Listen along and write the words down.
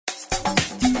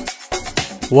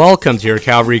Welcome to your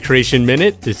Calvary Creation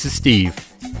Minute. This is Steve.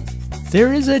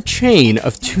 There is a chain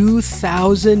of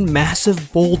 2,000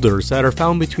 massive boulders that are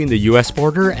found between the U.S.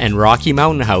 border and Rocky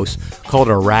Mountain House called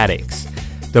Erratics.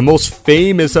 The most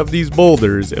famous of these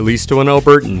boulders, at least to an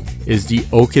Albertan, is the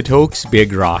Okotoks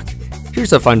Big Rock.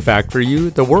 Here's a fun fact for you.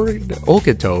 The word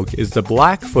Okotok is the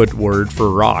Blackfoot word for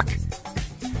rock.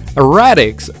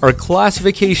 Erratics are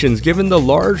classifications given the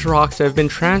large rocks that have been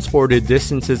transported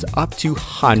distances up to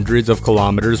hundreds of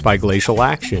kilometers by glacial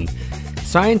action.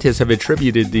 Scientists have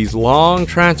attributed these long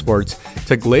transports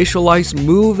to glacial ice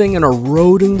moving and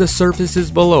eroding the surfaces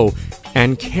below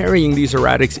and carrying these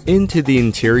erratics into the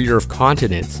interior of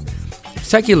continents.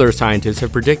 Secular scientists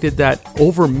have predicted that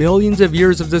over millions of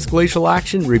years of this glacial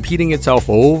action repeating itself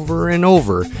over and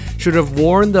over should have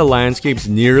worn the landscapes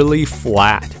nearly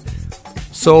flat.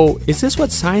 So, is this what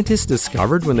scientists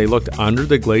discovered when they looked under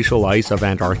the glacial ice of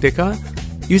Antarctica?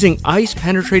 Using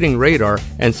ice-penetrating radar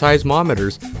and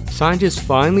seismometers, scientists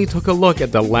finally took a look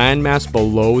at the landmass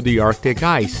below the Arctic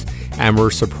ice and were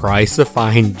surprised to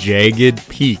find jagged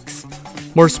peaks.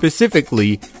 More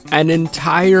specifically, an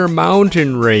entire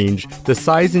mountain range the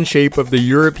size and shape of the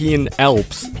European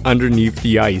Alps underneath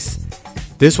the ice.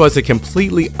 This was a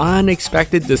completely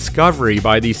unexpected discovery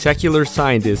by these secular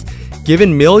scientists.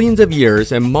 Given millions of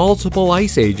years and multiple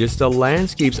ice ages, the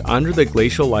landscapes under the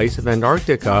glacial ice of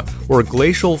Antarctica, where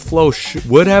glacial flow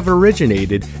would have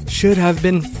originated, should have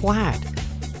been flat.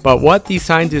 But what these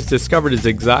scientists discovered is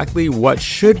exactly what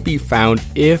should be found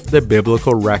if the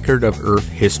biblical record of Earth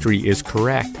history is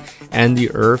correct, and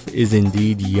the Earth is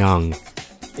indeed young.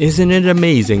 Isn't it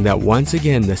amazing that once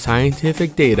again the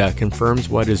scientific data confirms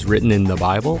what is written in the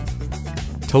Bible?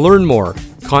 To learn more,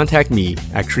 contact me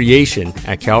at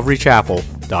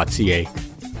creation@calvarychapel.ca.